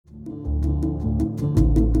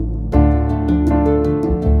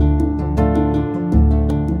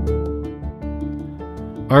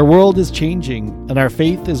Our world is changing, and our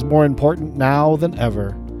faith is more important now than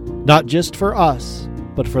ever, not just for us,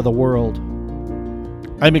 but for the world.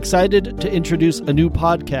 I'm excited to introduce a new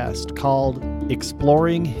podcast called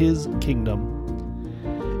Exploring His Kingdom.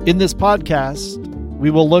 In this podcast,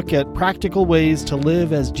 we will look at practical ways to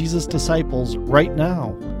live as Jesus' disciples right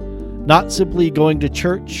now, not simply going to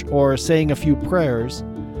church or saying a few prayers,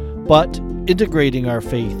 but integrating our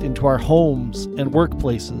faith into our homes and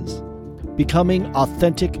workplaces, becoming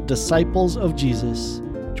authentic disciples of Jesus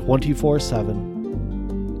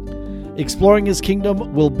 24/7. Exploring His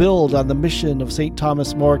Kingdom will build on the mission of St.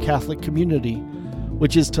 Thomas More Catholic Community,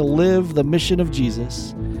 which is to live the mission of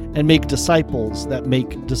Jesus and make disciples that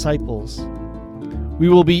make disciples. We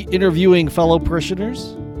will be interviewing fellow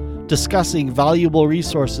parishioners, discussing valuable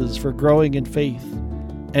resources for growing in faith,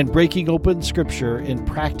 and breaking open Scripture in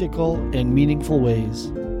practical and meaningful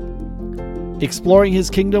ways. Exploring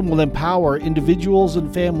His Kingdom will empower individuals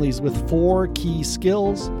and families with 4 key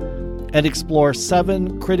skills and explore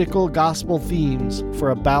 7 critical gospel themes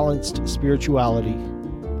for a balanced spirituality.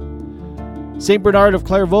 St. Bernard of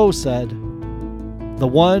Clairvaux said, "The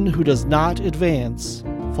one who does not advance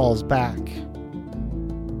falls back."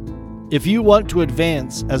 If you want to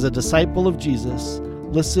advance as a disciple of Jesus,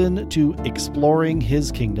 listen to Exploring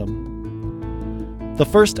His Kingdom. The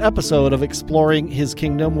first episode of Exploring His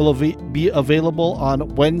Kingdom will be available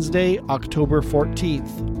on Wednesday, October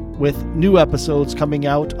 14th, with new episodes coming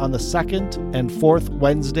out on the 2nd and 4th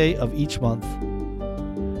Wednesday of each month.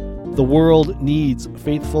 The world needs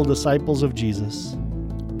faithful disciples of Jesus.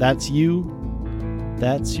 That's you.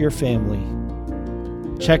 That's your family.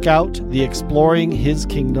 Check out the Exploring His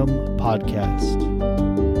Kingdom podcast.